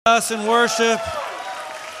Us in worship.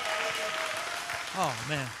 Oh,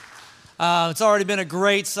 man. It's already been a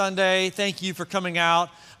great Sunday. Thank you for coming out.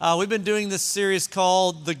 We've been doing this series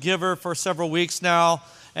called The Giver for several weeks now,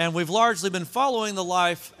 and we've largely been following the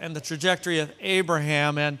life and the trajectory of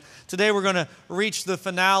Abraham. And today we're going to reach the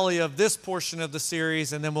finale of this portion of the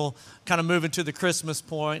series, and then we'll kind of move into the Christmas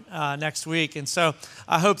point next week. And so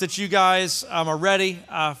I hope that you guys are ready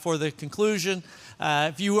for the conclusion.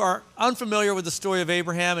 If you are unfamiliar with the story of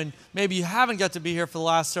Abraham and maybe you haven't got to be here for the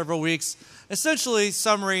last several weeks, essentially,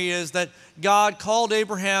 summary is that God called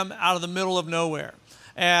Abraham out of the middle of nowhere.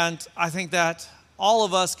 And I think that all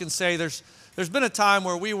of us can say there's been a time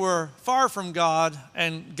where we were far from God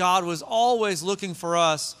and God was always looking for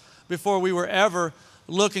us before we were ever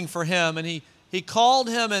looking for Him. And He called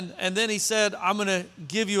him and then He said, I'm going to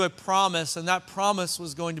give you a promise. And that promise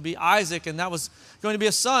was going to be Isaac, and that was going to be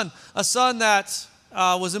a son that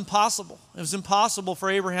was impossible. It was impossible for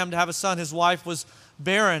Abraham to have a son. His wife was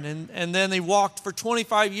barren, and then they walked for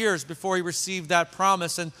 25 years before he received that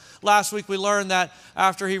promise. And last week we learned that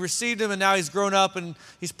after he received him and now he's grown up and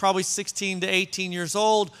he's probably 16 to 18 years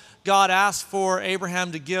old, God asked for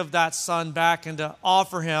Abraham to give that son back and to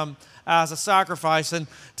offer him as a sacrifice. And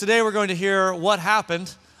today we're going to hear what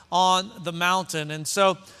happened on the mountain. And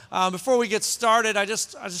so before we get started, I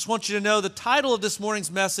just want you to know the title of this morning's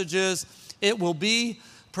message is It Will Be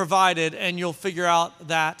Provided, and you'll figure out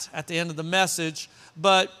that at the end of the message.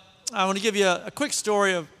 But I want to give you a quick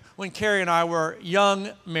story of when Carrie and I were young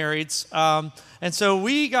marrieds. And so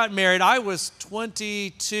we got married. I was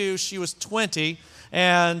 22, she was 20,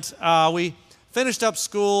 and we finished up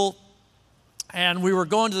school, and we were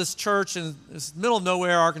going to this church in this middle of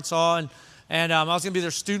nowhere, Arkansas, and I was going to be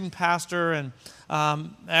their student pastor, and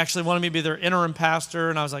actually wanted me to be their interim pastor,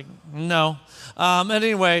 and I was like, no. And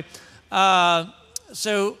anyway,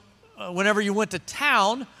 so whenever you went to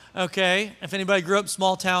town, okay, if anybody grew up in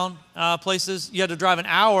small town places, you had to drive an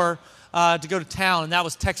hour to go to town, and that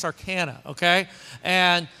was Texarkana, okay?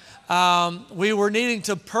 And we were needing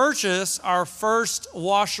to purchase our first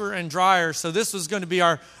washer and dryer, so this was going to be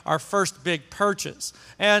our first big purchase.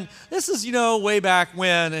 And this is, way back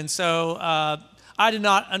when, and so I did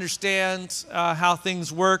not understand how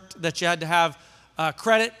things worked, that you had to have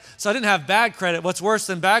credit. So I didn't have bad credit. What's worse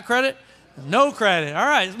than bad credit? No credit. All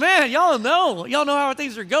right, man, y'all know how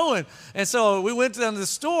things are going. And so we went down to the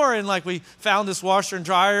store and we found this washer and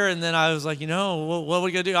dryer, and then I was like, what are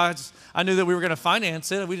we gonna do? I knew that we were gonna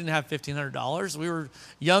finance it. We didn't have $1,500. We were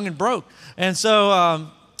young and broke. And so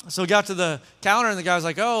we got to the counter, and the guy was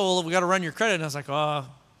like, oh, well, we got to run your credit. And I was like,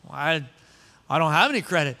 I don't have any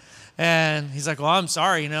credit. And he's like, well, I'm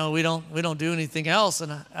sorry, we don't do anything else.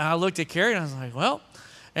 And I looked at Carrie and I was like, well.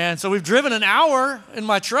 And so we've driven an hour in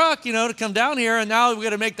my truck, to come down here, and now we've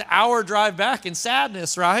got to make the hour drive back in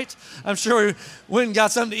sadness, right? I'm sure we went and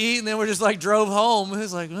got something to eat, and then we just drove home. And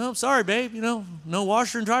it's like, well, I'm sorry, babe, no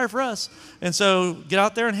washer and dryer for us. And so get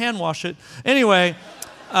out there and hand wash it. Anyway,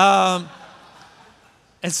 and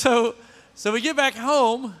so we get back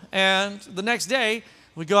home, and the next day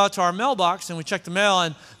we go out to our mailbox and we check the mail,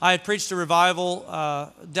 and I had preached a revival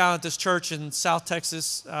down at this church in South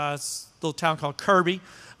Texas. It's a little town called Kirby.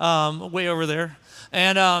 Way over there.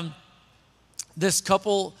 And this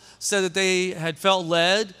couple said that they had felt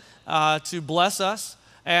led to bless us.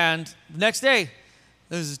 And the next day,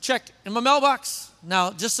 there was a check in my mailbox. Now,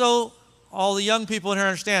 just so all the young people in here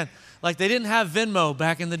understand, they didn't have Venmo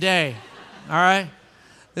back in the day, all right?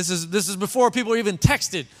 This is before people even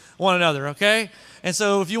texted one another, okay? And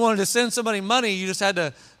so if you wanted to send somebody money, you just had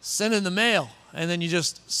to send in the mail. And then you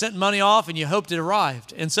just sent money off and you hoped it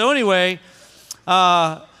arrived. And so anyway,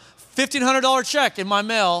 $1,500 check in my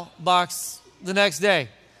mailbox the next day.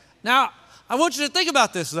 Now, I want you to think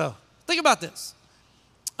about this, though. Think about this.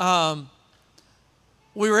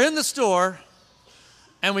 We were in the store,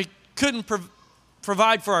 and we couldn't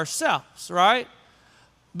provide for ourselves, right?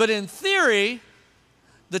 But in theory,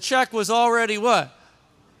 the check was already what?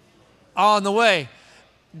 On the way.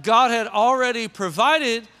 God had already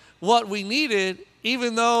provided what we needed,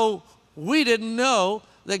 even though we didn't know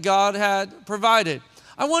that God had provided.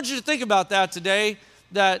 I want you to think about that today,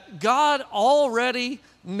 that God already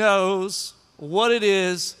knows what it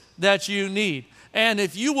is that you need. And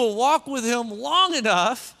if you will walk with Him long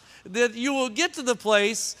enough, that you will get to the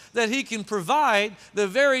place that He can provide the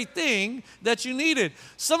very thing that you needed.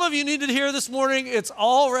 Some of you needed to hear this morning, it's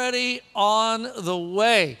already on the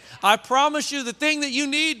way. I promise you, the thing that you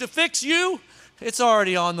need to fix you, it's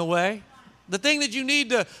already on the way. The thing that you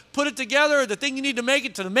need to put it together, the thing you need to make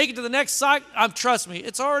it to the next cycle, trust me,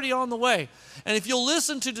 it's already on the way. And if you'll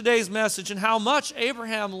listen to today's message and how much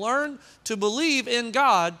Abraham learned to believe in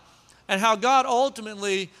God and how God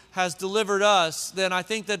ultimately has delivered us, then I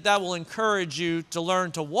think that will encourage you to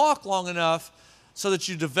learn to walk long enough so that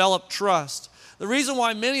you develop trust. The reason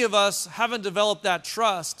why many of us haven't developed that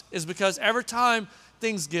trust is because every time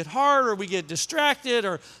things get hard or we get distracted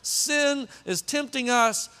or sin is tempting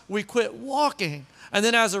us, we quit walking. And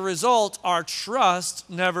then as a result, our trust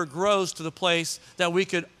never grows to the place that we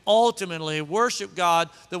could ultimately worship God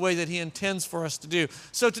the way that He intends for us to do.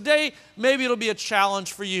 So today, maybe it'll be a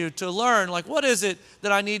challenge for you to learn, like, what is it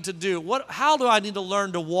that I need to do? How do I need to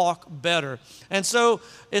learn to walk better? And so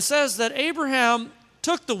it says that Abraham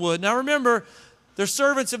took the wood. Now remember, their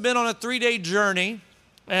servants have been on a 3-day journey,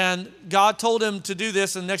 and God told him to do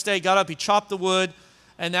this, and the next day he got up, he chopped the wood,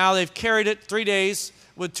 and now they've carried it 3 days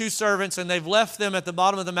with 2 servants, and they've left them at the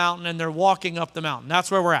bottom of the mountain, and they're walking up the mountain.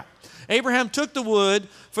 That's where we're at. Abraham took the wood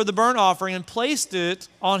for the burnt offering and placed it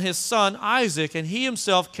on his son Isaac, and he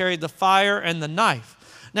himself carried the fire and the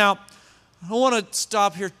knife. Now, I don't want to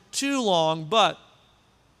stop here too long, but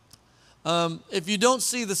if you don't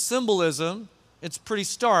see the symbolism, it's pretty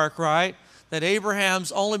stark, right? That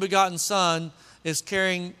Abraham's only begotten son is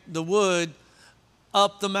carrying the wood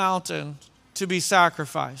up the mountain to be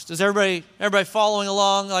sacrificed. Is everybody following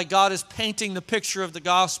along? Like God is painting the picture of the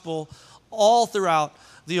gospel all throughout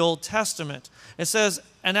the Old Testament. It says,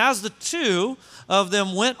 and as the 2 of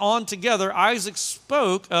them went on together, Isaac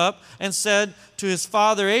spoke up and said to his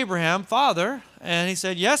father Abraham, Father, and he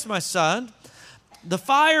said, yes, my son. The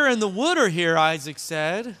fire and the wood are here, Isaac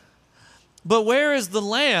said, but where is the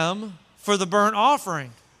lamb for the burnt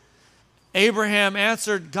offering? Abraham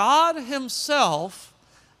answered, God Himself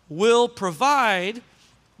will provide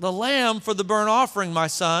the lamb for the burnt offering, my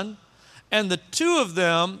son. And the 2 of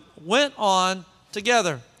them went on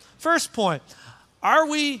together. First point, are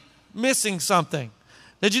we missing something?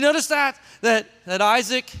 Did you notice that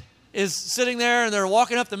Isaac is sitting there and they're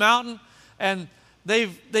walking up the mountain, and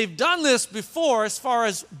they've done this before as far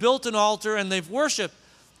as built an altar and they've worshiped.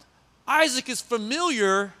 Isaac is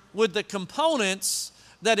familiar with the components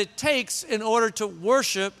that it takes in order to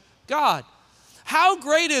worship God. How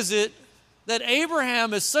great is it that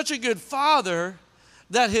Abraham is such a good father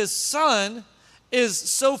that his son is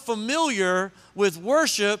so familiar with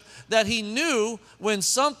worship that he knew when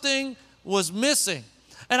something was missing.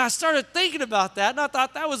 And I started thinking about that, and I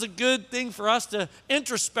thought that was a good thing for us to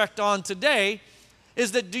introspect on today,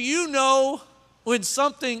 is that do you know when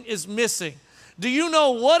something is missing? Do you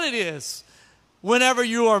know what it is whenever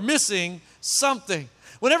you are missing something?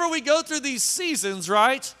 Whenever we go through these seasons,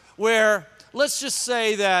 right, where let's just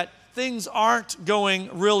say that things aren't going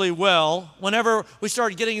really well, whenever we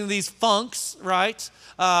start getting into these funks, right,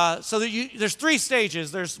 so that there's 3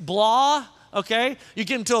 stages. There's blah, okay? You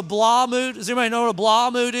get into a blah mood. Does anybody know what a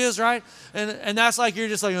blah mood is, right? And that's like you're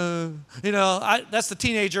just like, that's the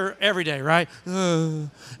teenager every day, right?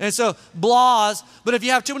 And so blahs, but if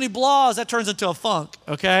you have too many blahs, that turns into a funk,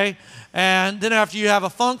 okay? And then after you have a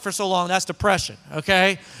funk for so long, that's depression,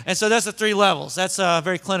 okay? And so that's the 3 levels. That's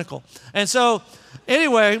very clinical. And so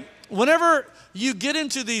anyway, whenever you get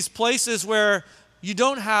into these places where you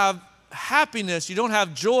don't have happiness, you don't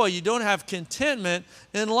have joy, you don't have contentment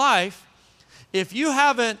in life, if you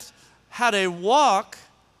haven't had a walk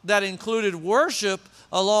that included worship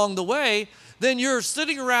along the way, then you're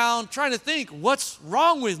sitting around trying to think, what's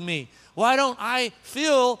wrong with me? Why don't I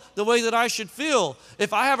feel the way that I should feel?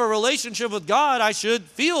 If I have a relationship with God, I should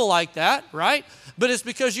feel like that, right? But it's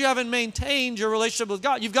because you haven't maintained your relationship with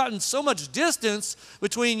God. You've gotten so much distance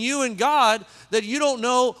between you and God that you don't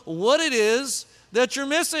know what it is that you're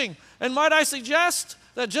missing. And might I suggest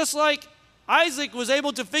that just like Isaac was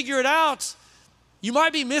able to figure it out, you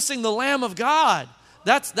might be missing the Lamb of God.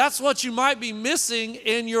 That's what you might be missing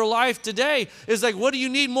in your life today. Is like, what do you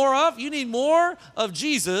need more of? You need more of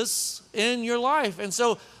Jesus in your life. And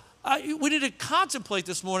so we need to contemplate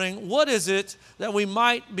this morning, what is it that we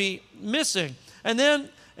might be missing? And then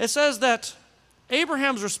it says that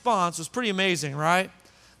Abraham's response was pretty amazing, right?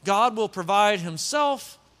 God will provide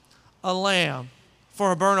Himself a lamb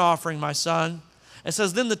for a burnt offering, my son. It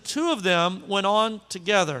says, then the 2 of them went on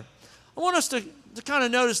together. I want us to kind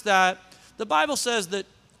of notice that the Bible says that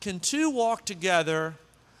can 2 walk together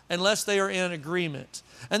unless they are in agreement?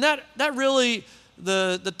 And that really,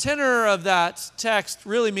 the tenor of that text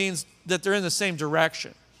really means that they're in the same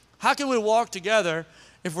direction. How can we walk together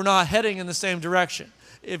if we're not heading in the same direction?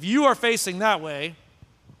 If you are facing that way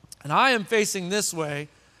and I am facing this way,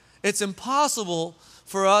 it's impossible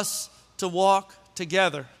for us to walk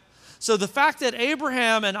together. So the fact that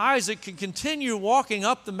Abraham and Isaac could continue walking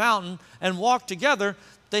up the mountain and walk together,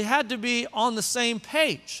 they had to be on the same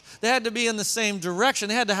page. They had to be in the same direction.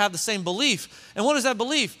 They had to have the same belief. And what is that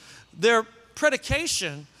belief? Their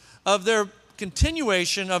predication of their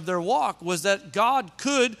continuation of their walk was that God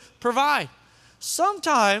could provide.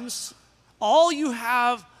 Sometimes all you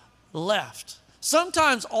have left,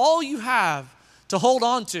 sometimes all you have to hold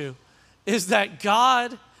on to is that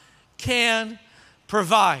God can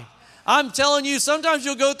provide. I'm telling you, sometimes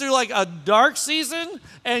you'll go through like a dark season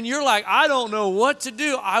and you're like, I don't know what to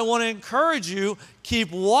do. I want to encourage you,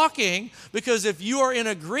 keep walking, because if you are in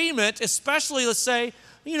agreement, especially let's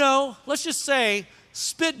just say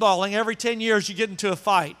spitballing every 10 years you get into a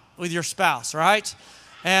fight with your spouse, right?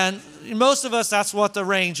 And most of us, that's what the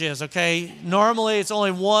range is, okay? Normally it's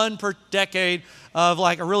only one per decade of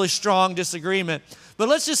like a really strong disagreement. But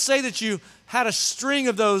let's just say that you had a string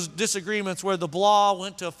of those disagreements where the blah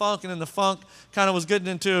went to a funk, and then the funk kind of was getting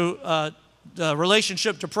into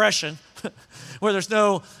relationship depression, where there's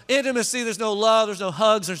no intimacy, there's no love, there's no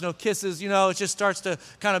hugs, there's no kisses. It just starts to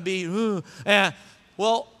kind of be,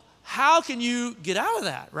 well, how can you get out of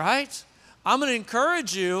that, right? I'm going to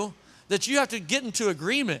encourage you that you have to get into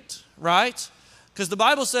agreement, right? Because the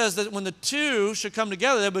Bible says that when the two should come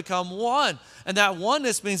together, they become one. And that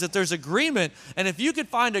oneness means that there's agreement. And if you could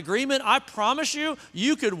find agreement, I promise you,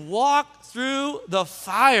 you could walk through the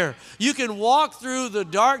fire. You can walk through the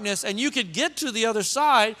darkness, and you could get to the other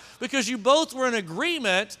side because you both were in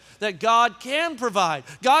agreement that God can provide.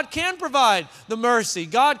 God can provide the mercy.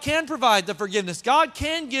 God can provide the forgiveness. God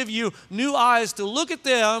can give you new eyes to look at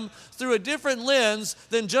them through a different lens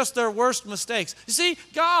than just their worst mistakes. You see,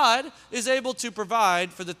 God is able to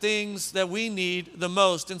provide for the things that we need the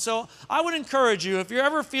most. And so I would encourage you, if you're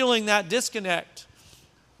ever feeling that disconnect,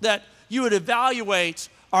 that you would evaluate,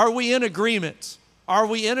 are we in agreement? Are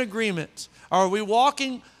we in agreement? Are we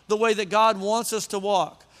walking the way that God wants us to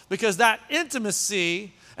walk? Because that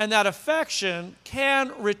intimacy and that affection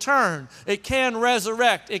can return. It can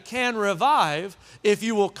resurrect. It can revive if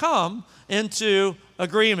you will come into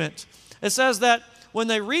agreement. It says that when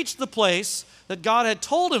they reached the place that God had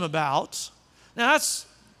told him about, now that's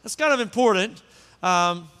kind of important.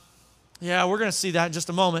 We're going to see that in just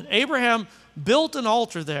a moment. Abraham built an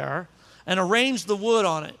altar there and arranged the wood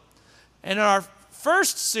on it. And in our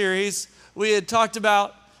first series, we had talked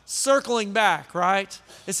about circling back, right?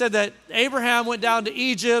 It said that Abraham went down to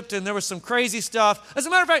Egypt and there was some crazy stuff. As a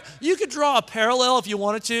matter of fact, you could draw a parallel if you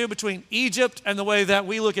wanted to between Egypt and the way that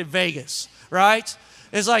we look at Vegas, right?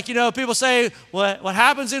 It's like, people say, what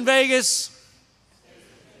happens in Vegas?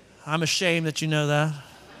 I'm ashamed that you know that.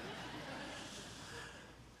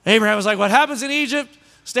 Abraham was like, what happens in Egypt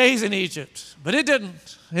stays in Egypt. But it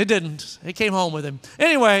didn't. It didn't. It came home with him.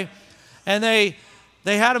 Anyway, and they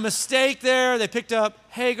had a mistake there. They picked up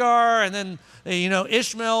Hagar, and then,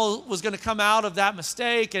 Ishmael was going to come out of that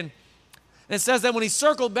mistake. And it says that when he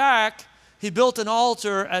circled back, he built an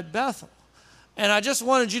altar at Bethel. And I just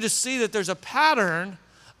wanted you to see that there's a pattern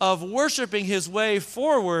of worshiping his way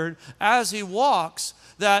forward as he walks,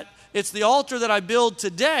 that it's the altar that I build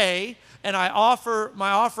today, and I offer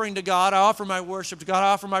my offering to God, I offer my worship to God,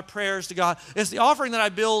 I offer my prayers to God. It's the offering that I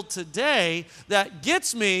build today that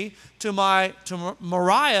gets me to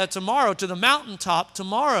Moriah tomorrow, to the mountaintop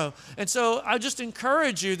tomorrow. And so I just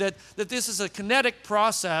encourage you that this is a kinetic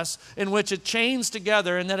process in which it chains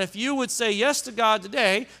together, and that if you would say yes to God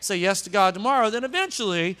today, say yes to God tomorrow, then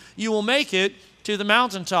eventually you will make it to the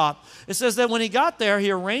mountaintop. It says that when he got there,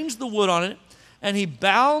 he arranged the wood on it, and he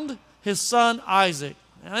bound his son Isaac.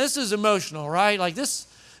 Now, this is emotional, right? Like this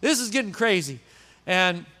is getting crazy.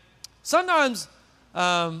 And sometimes,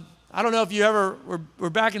 I don't know if you ever were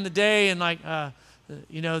back in the day and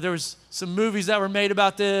there was some movies that were made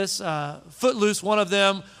about this. Footloose, one of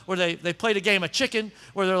them, where they played a game of chicken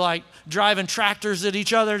where they're like driving tractors at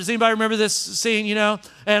each other. Does anybody remember this scene,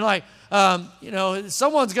 And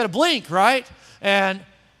someone's got to blink, right? And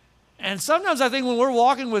sometimes I think when we're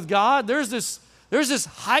walking with God, there's this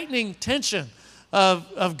heightening tension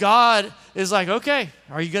of God is like, okay,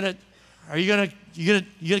 are you gonna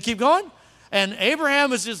keep going? And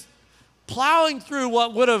Abraham is just plowing through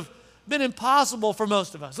what would have been impossible for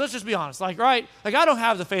most of us. Let's just be honest, right? Like I don't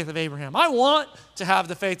have the faith of Abraham. I want to have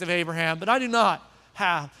the faith of Abraham, but I do not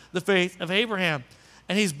have the faith of Abraham.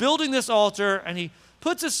 And he's building this altar, and he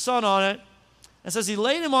puts his son on it, and says he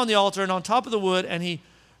laid him on the altar and on top of the wood, and he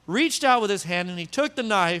reached out with his hand, and he took the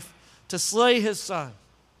knife to slay his son.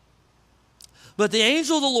 But the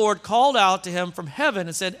angel of the Lord called out to him from heaven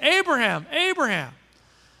and said, Abraham, Abraham.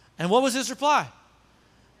 And what was his reply?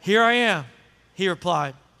 Here I am, he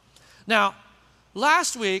replied. Now,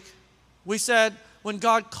 last week, we said when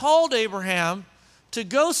God called Abraham to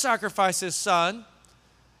go sacrifice his son,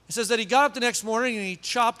 it says that he got up the next morning and he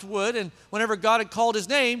chopped wood, and whenever God had called his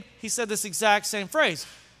name, he said this exact same phrase,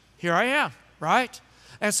 "Here I am," right?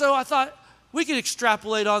 And so I thought we could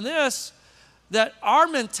extrapolate on this, that our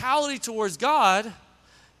mentality towards God,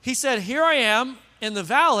 he said, "Here I am in the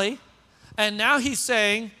valley," and now he's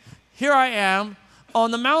saying, "Here I am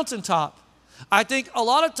on the mountaintop." I think a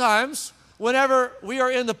lot of times, whenever we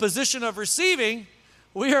are in the position of receiving,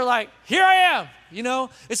 we are like, "Here I am." You know,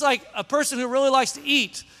 it's like a person who really likes to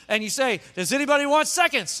eat, and you say, "Does anybody want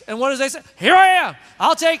seconds?" And what does they say? "Here I am.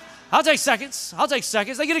 I'll take seconds. I'll take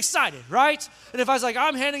seconds." They get excited, right? And if I was like,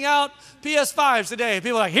 "I'm handing out PS5s today,"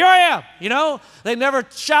 people are like, "Here I am." You know, they never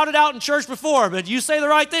shouted out in church before, but you say the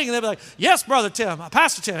right thing, and they'll be like, "Yes, Brother Tim,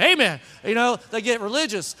 Pastor Tim, amen." You know, they get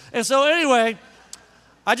religious. And so anyway,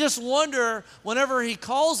 I just wonder, whenever he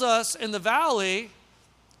calls us in the valley,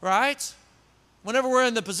 right? Whenever we're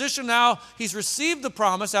in the position now, he's received the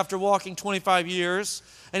promise after walking 25 years,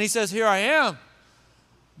 and he says, "Here I am."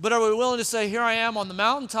 But are we willing to say, "Here I am" on the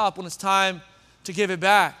mountaintop when it's time to give it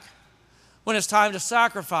back, when it's time to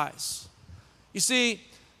sacrifice? You see,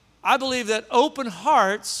 I believe that open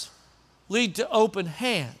hearts lead to open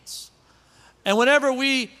hands. And whenever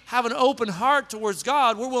we have an open heart towards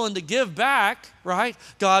God, we're willing to give back, right?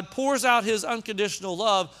 God pours out his unconditional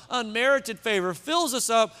love, unmerited favor, fills us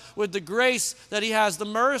up with the grace that he has, the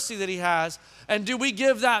mercy that he has. And do we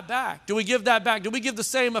give that back? Do we give that back? Do we give the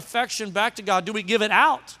same affection back to God? Do we give it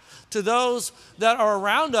out to those that are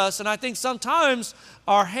around us? And I think sometimes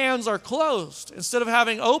our hands are closed. Instead of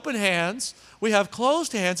having open hands, we have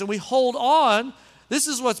closed hands and we hold on. This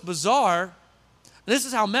is what's bizarre. This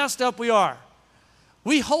is how messed up we are.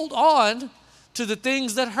 We hold on to the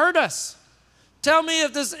things that hurt us. Tell me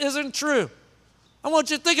if this isn't true. I want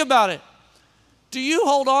you to think about it. Do you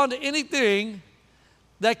hold on to anything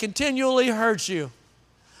that continually hurts you?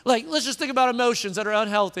 Like, let's just think about emotions that are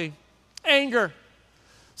unhealthy. Anger.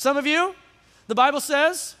 Some of you, the Bible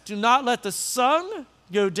says, "Do not let the sun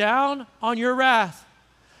go down on your wrath."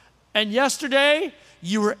 And yesterday,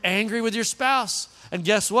 you were angry with your spouse. And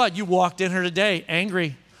guess what? You walked in here today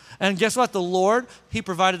angry. And guess what? The Lord, he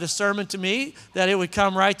provided a sermon to me that it would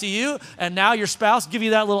come right to you. And now your spouse give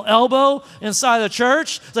you that little elbow inside the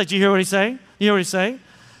church. It's like, do you hear what he's saying? You hear what he's saying?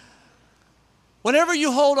 Whenever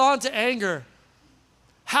you hold on to anger,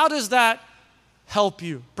 how does that help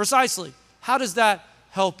you? Precisely. How does that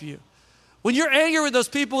help you? When you're angry with those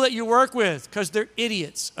people that you work with because they're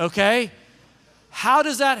idiots, okay? How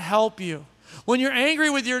does that help you? When you're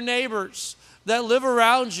angry with your neighbors that live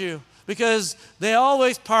around you, because they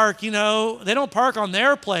always park, you know, they don't park on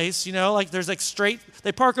their place, you know, like there's like straight,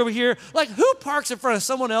 they park over here. Like, who parks in front of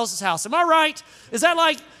someone else's house? Am I right? Is that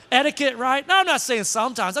like etiquette, right? No, I'm not saying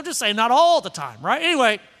sometimes. I'm just saying not all the time, right?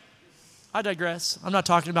 Anyway, I digress. I'm not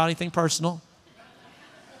talking about anything personal.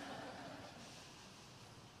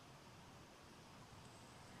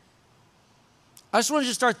 I just want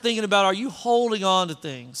you to start thinking about, are you holding on to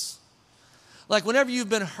things? Like whenever you've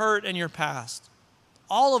been hurt in your past,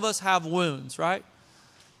 all of us have wounds, right?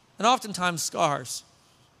 And oftentimes scars.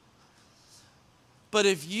 But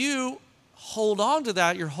if you hold on to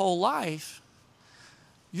that your whole life,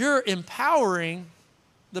 you're empowering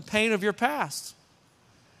the pain of your past.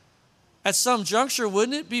 At some juncture,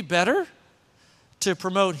 wouldn't it be better to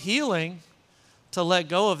promote healing, to let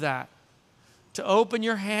go of that, to open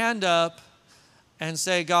your hand up and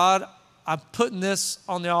say, "God, I'm putting this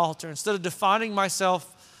on the altar." Instead of defining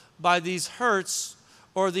myself by these hurts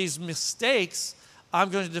or these mistakes, I'm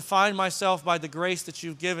going to define myself by the grace that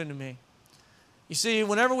you've given to me. You see,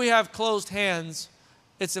 whenever we have closed hands,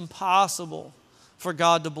 it's impossible for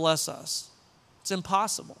God to bless us. It's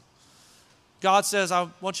impossible. God says, "I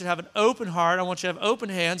want you to have an open heart. I want you to have open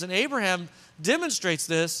hands." And Abraham demonstrates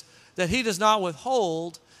this, that he does not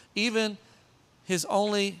withhold even his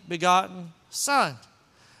only begotten son.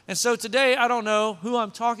 And so today, I don't know who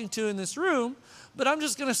I'm talking to in this room, but I'm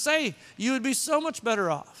just going to say, you would be so much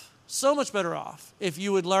better off if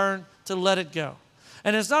you would learn to let it go.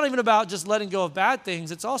 And it's not even about just letting go of bad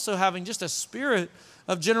things. It's also having just a spirit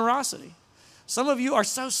of generosity. Some of you are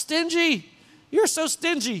so stingy. You're so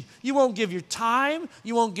stingy. You won't give your time.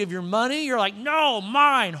 You won't give your money. You're like, "No,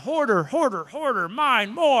 mine, hoarder, hoarder, hoarder,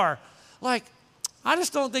 mine, more." Like, I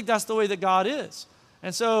just don't think that's the way that God is.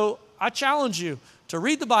 And so I challenge you to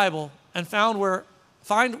read the Bible and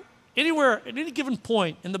find anywhere, at any given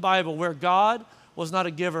point in the Bible where God was not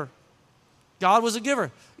a giver. God was a giver.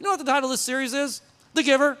 You know what the title of this series is? The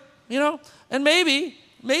Giver, you know? And maybe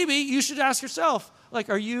you should ask yourself, like,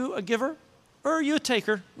 are you a giver or are you a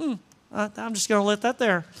taker? I'm just going to let that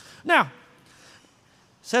there. Now,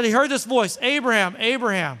 Said he heard this voice, Abraham,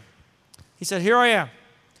 Abraham. He said, here I am.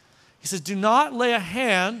 He says, do not lay a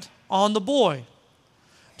hand on the boy.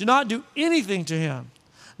 Do not do anything to him.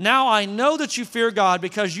 Now I know that you fear God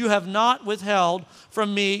because you have not withheld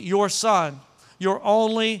from me your son, your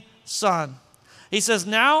only son. He says,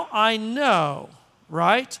 now I know,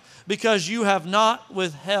 right? Because you have not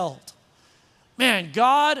withheld. Man,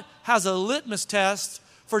 God has a litmus test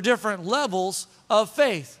for different levels of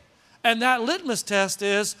faith. And that litmus test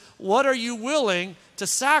is, what are you willing to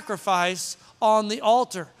sacrifice on the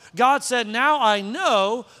altar? God said, now I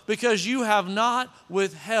know because you have not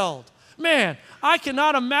withheld. Man, I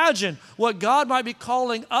cannot imagine what God might be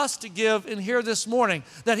calling us to give in here this morning.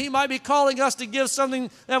 That he might be calling us to give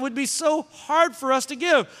something that would be so hard for us to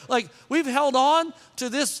give. Like, we've held on to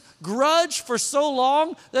this grudge for so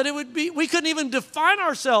long that we couldn't even define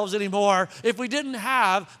ourselves anymore if we didn't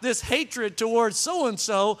have this hatred towards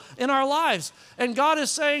so-and-so in our lives. And God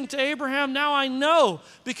is saying to Abraham, now I know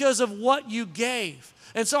because of what you gave.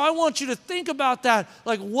 And so I want you to think about that.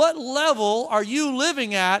 Like, what level are you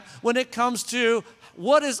living at when it comes to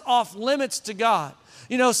what is off limits to God?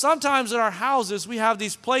 You know, sometimes in our houses, we have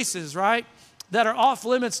these places, right, that are off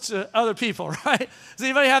limits to other people, right? Does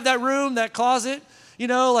anybody have that room, that closet? You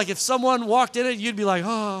know, like if someone walked in it, you'd be like,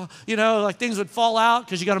 oh, you know, like things would fall out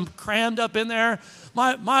because you got them crammed up in there.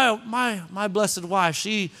 My blessed wife,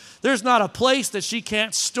 there's not a place that she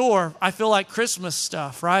can't store, I feel like, Christmas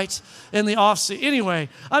stuff, right? In the off-season. Anyway,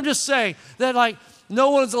 I'm just saying that, like,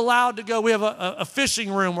 no one's allowed to go. We have a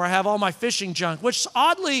fishing room where I have all my fishing junk, which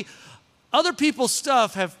oddly, other people's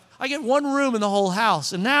stuff I get one room in the whole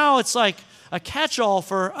house. And now it's like a catch-all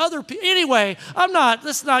for other people. Anyway,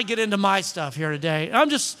 let's not get into my stuff here today. I'm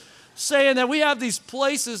just saying that we have these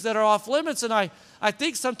places that are off limits, and I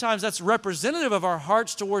think sometimes that's representative of our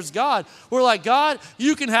hearts towards God. We're like, God,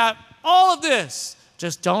 you can have all of this.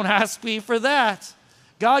 Just don't ask me for that.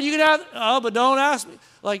 God, you can have, but don't ask me.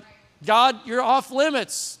 Like, God, you're off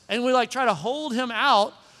limits. And we like try to hold him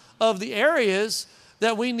out of the areas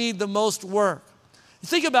that we need the most work.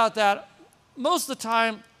 Think about that. Most of the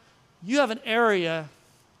time, you have an area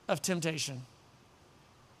of temptation.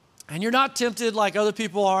 And you're not tempted like other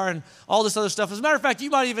people are and all this other stuff. As a matter of fact, you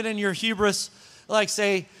might even in your hubris, like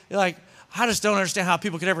say, like, I just don't understand how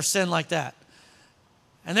people could ever sin like that.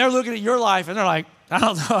 And they're looking at your life and they're like, I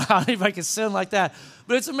don't know how anybody can sin like that.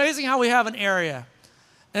 But it's amazing how we have an area.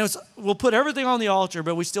 And we'll put everything on the altar,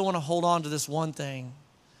 but we still want to hold on to this one thing.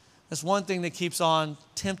 This one thing that keeps on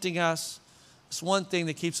tempting us. This one thing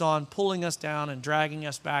that keeps on pulling us down and dragging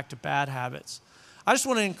us back to bad habits. I just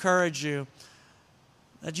want to encourage you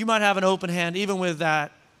that you might have an open hand even with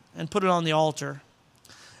that and put it on the altar.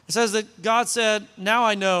 It says that God said, now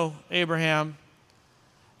I know, Abraham.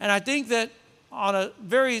 And I think that on a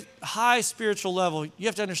very high spiritual level, you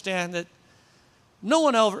have to understand that no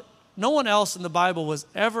one else in the Bible was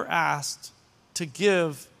ever asked to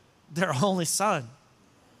give their only son.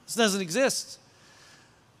 This doesn't exist.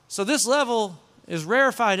 So this level is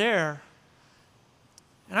rarefied air.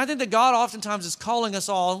 And I think that God oftentimes is calling us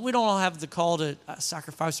all. We don't all have the call to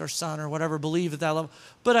sacrifice our son or whatever, believe at that level.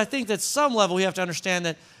 But I think that some level we have to understand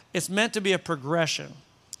that it's meant to be a progression.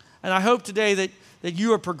 And I hope today that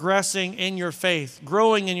you are progressing in your faith,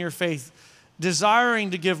 growing in your faith,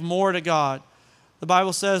 desiring to give more to God. The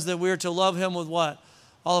Bible says that we are to love him with what?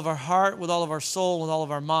 All of our heart, with all of our soul, with all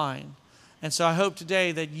of our mind. And so I hope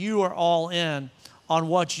today that you are all in on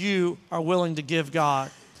what you are willing to give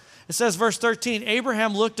God. It says, verse 13,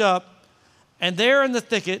 Abraham looked up, and there in the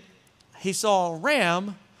thicket, he saw a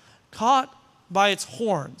ram caught by its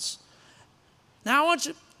horns. Now I want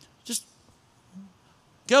you, just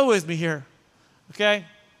go with me here, okay?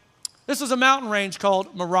 This was a mountain range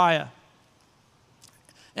called Moriah.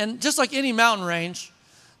 And just like any mountain range,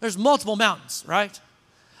 there's multiple mountains, right?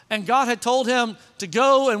 And God had told him to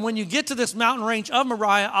go, and when you get to this mountain range of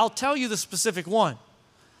Moriah, I'll tell you the specific one.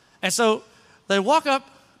 And so they walk up,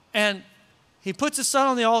 and he puts his son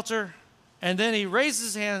on the altar, and then he raises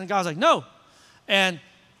his hand, and God's like, no. And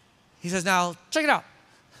he says, now, check it out.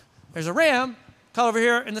 There's a ram caught over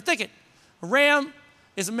here in the thicket. A ram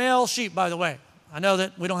is a male sheep, by the way. I know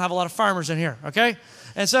that we don't have a lot of farmers in here, okay?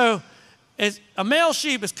 And so a male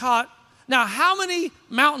sheep is caught. Now, how many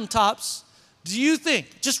mountaintops do you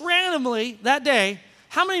think, just randomly that day,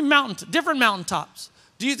 how many different mountaintops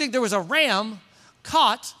do you think there was a ram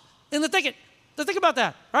caught in the thicket? So think about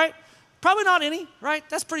that, right? Probably not any, right?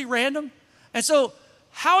 That's pretty random. And so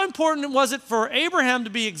how important was it for Abraham to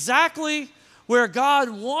be exactly where God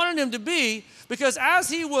wanted him to be? Because as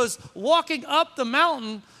he was walking up the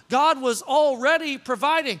mountain, God was already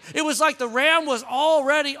providing. It was like the ram was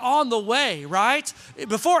already on the way, right?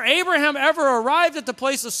 Before Abraham ever arrived at the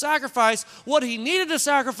place of sacrifice, what he needed to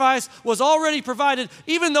sacrifice was already provided,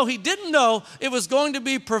 even though he didn't know it was going to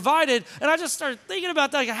be provided. And I just started thinking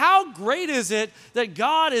about that. Like, how great is it that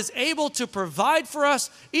God is able to provide for us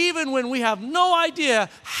even when we have no idea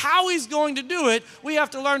how he's going to do it? We have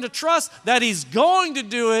to learn to trust that he's going to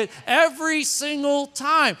do it every single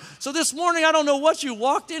time. So this morning, I don't know what you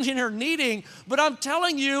walked in here needing, but I'm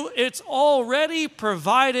telling you, it's already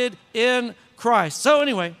provided in Christ. So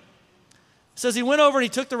anyway, it says he went over and he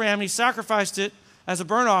took the ram and he sacrificed it as a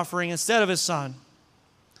burnt offering instead of his son.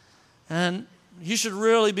 And you should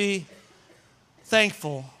really be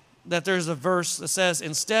thankful that there's a verse that says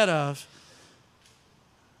instead of.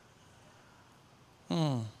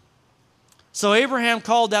 So Abraham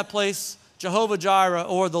called that place Jehovah Jireh,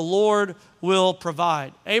 or the Lord will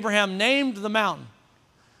provide. Abraham named the mountain,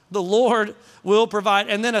 the Lord will provide.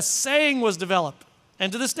 And then a saying was developed.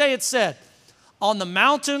 And to this day it's said, on the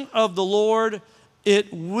mountain of the Lord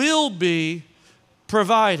it will be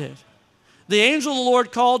provided. The angel of the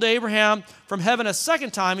Lord called to Abraham from heaven a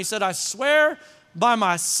second time. He said, I swear by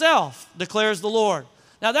myself, declares the Lord.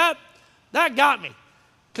 Now that got me.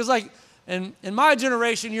 Because like in my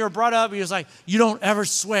generation, you were brought up, you're like, you don't ever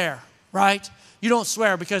swear, right? You don't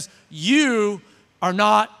swear because you are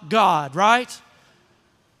not God, right?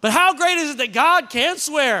 But how great is it that God can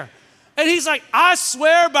swear? And he's like, I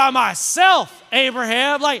swear by myself,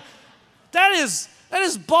 Abraham. Like, that is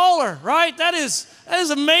baller, right? That is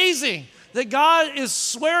amazing that God is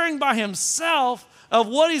swearing by himself of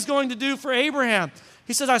what he's going to do for Abraham.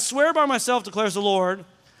 He says, I swear by myself, declares the Lord,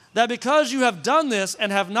 that because you have done this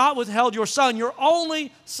and have not withheld your son, your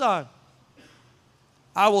only son,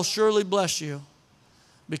 I will surely bless you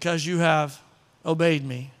because you have obeyed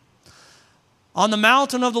me. On the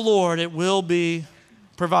mountain of the Lord it will be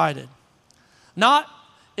provided. Not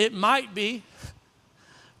it might be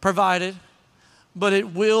provided, but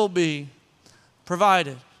it will be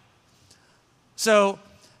provided. So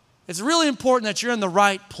it's really important that you're in the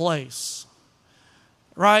right place,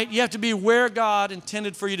 right? You have to be where God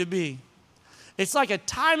intended for you to be. It's like a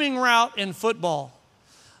timing route in football.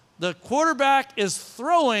 The quarterback is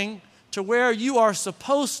throwing to where you are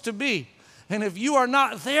supposed to be. And if you are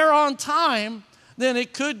not there on time, then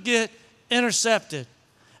it could get intercepted.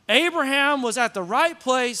 Abraham was at the right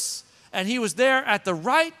place, and he was there at the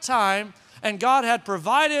right time, and God had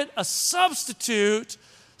provided a substitute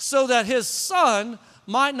so that his son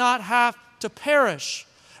might not have to perish.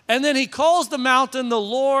 And then he calls the mountain the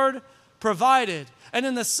Lord provided. And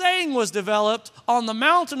then the saying was developed, on the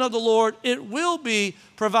mountain of the Lord it will be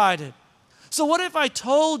provided. So what if I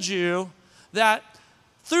told you that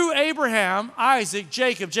through Abraham, Isaac,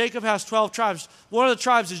 Jacob has 12 tribes. One of the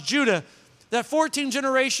tribes is Judah. That 14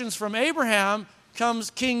 generations from Abraham comes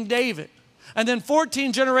King David. And then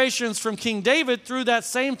 14 generations from King David through that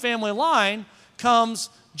same family line comes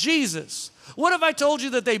Jesus. What if I told you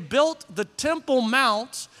that they built the Temple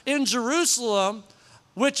Mount in Jerusalem,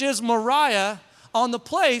 which is Moriah, on the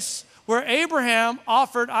place where Abraham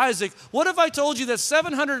offered Isaac? What if I told you that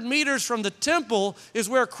 700 meters from the temple is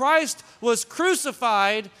where Christ was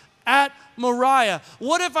crucified at Moriah?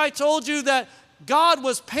 What if I told you that God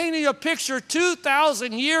was painting a picture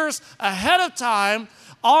 2,000 years ahead of time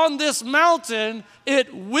on this mountain?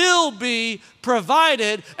 It will be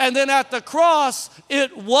provided. And then at the cross,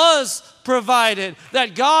 it was provided.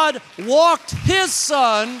 That God walked his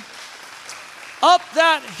son up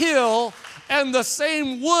that hill, and the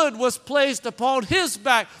same wood was placed upon his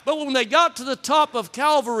back. But when they got to the top of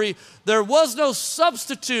Calvary, there was no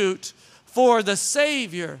substitute for the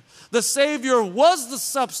Savior. The Savior was the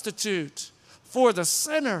substitute for the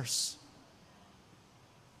sinners.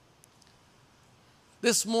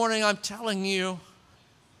 This morning, I'm telling you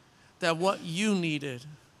that what you needed,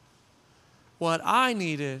 what I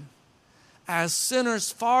needed as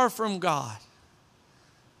sinners far from God,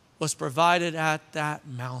 was provided at that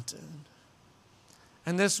mountain.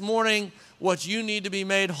 And this morning, what you need to be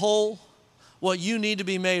made whole, what you need to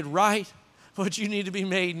be made right, what you need to be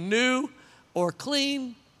made new or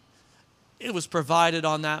clean, it was provided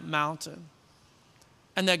on that mountain.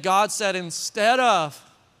 And that God said, instead of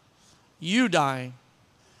you dying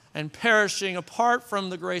and perishing apart from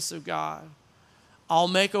the grace of God, I'll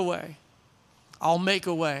make a way. I'll make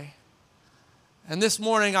a way. And this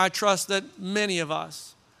morning, I trust that many of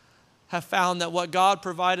us have found that what God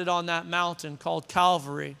provided on that mountain called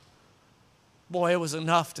Calvary, boy, it was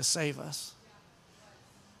enough to save us.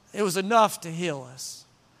 It was enough to heal us.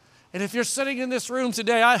 And if you're sitting in this room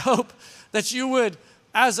today, I hope that you would,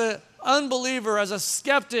 as a unbeliever, as a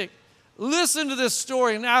skeptic, listen to this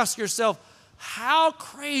story and ask yourself, how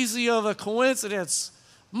crazy of a coincidence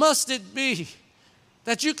must it be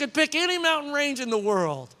that you could pick any mountain range in the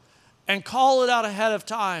world and call it out ahead of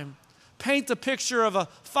time? Paint the picture of a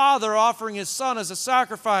father offering his son as a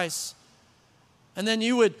sacrifice. And then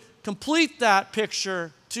you would complete that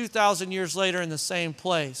picture 2,000 years later in the same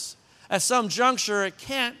place. At some juncture, it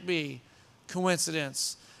can't be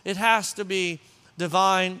coincidence. It has to be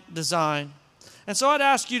divine design. And so I'd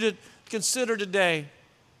ask you to consider today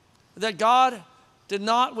that God did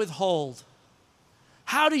not withhold.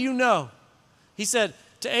 How do you know? He said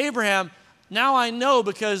to Abraham, now I know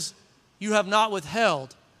because you have not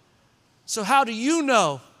withheld. So how do you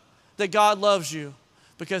know that God loves you?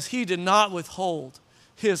 Because he did not withhold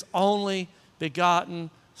his only begotten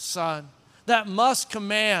Son. That must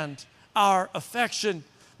command our affection.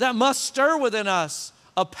 That must stir within us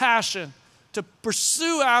a passion to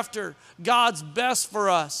pursue after God's best for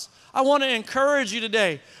us. I want to encourage you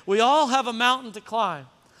today. We all have a mountain to climb,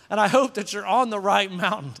 and I hope that you're on the right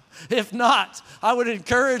mountain. If not, I would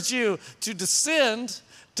encourage you to descend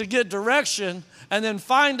to get direction and then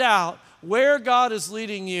find out where God is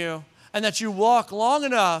leading you, and that you walk long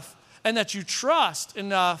enough and that you trust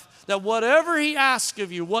enough that whatever he asks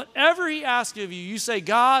of you, you say,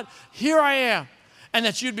 God, here I am, and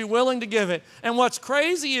that you'd be willing to give it. And what's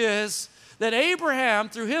crazy is that Abraham,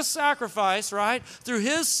 through his sacrifice, right, through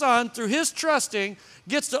his son, through his trusting,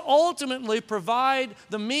 gets to ultimately provide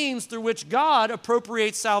the means through which God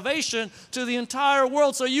appropriates salvation to the entire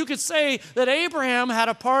world. So you could say that Abraham had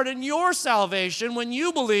a part in your salvation when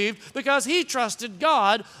you believed because he trusted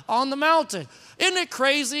God on the mountain. Isn't it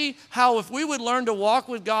crazy how if we would learn to walk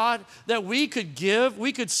with God, that we could give,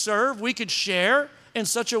 we could serve, we could share in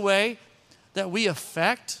such a way that we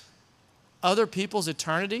affect other people's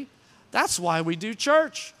eternity? That's why we do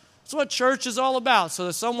church. That's what church is all about. So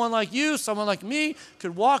that someone like you, someone like me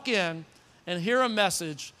could walk in and hear a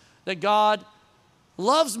message that God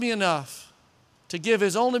loves me enough to give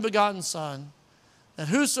his only begotten Son, that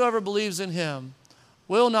whosoever believes in him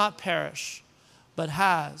will not perish, but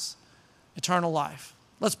has eternal life.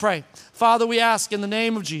 Let's pray. Father, we ask in the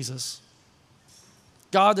name of Jesus,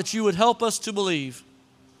 God, that you would help us to believe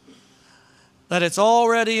that it's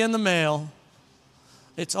already in the mail.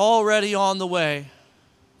 It's already on the way.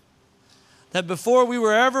 That before we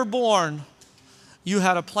were ever born, you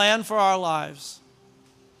had a plan for our lives.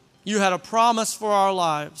 You had a promise for our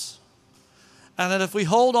lives. And that if we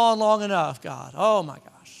hold on long enough, God, oh my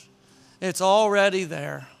gosh, it's already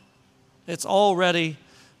there. It's already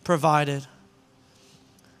provided.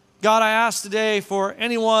 God, I ask today for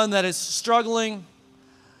anyone that is struggling,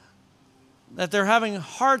 that they're having a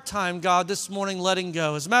hard time, God, this morning letting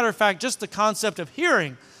go. As a matter of fact, just the concept of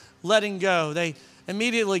hearing letting go, they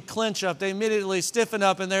immediately clench up, they immediately stiffen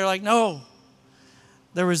up, and they're like, no,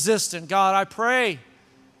 they're resistant. God, I pray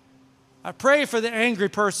for the angry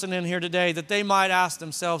person in here today that they might ask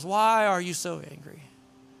themselves, why are you so angry?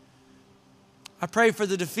 I pray for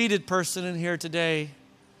the defeated person in here today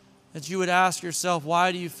that you would ask yourself,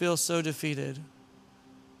 why do you feel so defeated?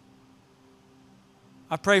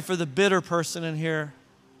 I pray for the bitter person in here.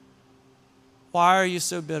 Why are you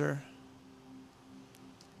so bitter?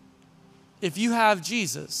 If you have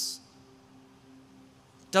Jesus,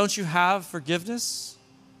 don't you have forgiveness?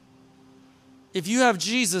 If you have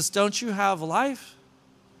Jesus, don't you have life?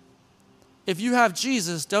 If you have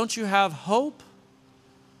Jesus, don't you have hope?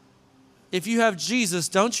 If you have Jesus,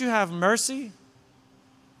 don't you have mercy?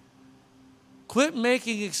 Quit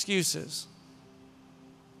making excuses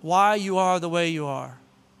why you are the way you are.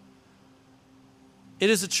 It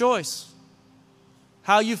is a choice.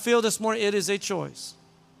 How you feel this morning, it is a choice.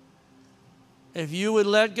 If you would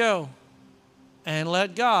let go and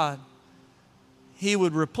let God, he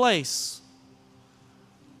would replace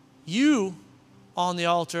you on the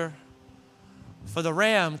altar for the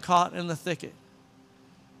ram caught in the thicket.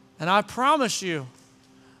 And I promise you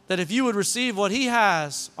that if you would receive what he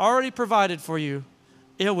has already provided for you,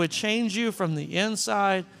 it would change you from the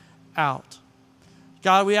inside out.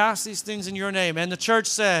 God, we ask these things in your name. And the church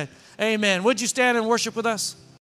said, amen. Would you stand and worship with us?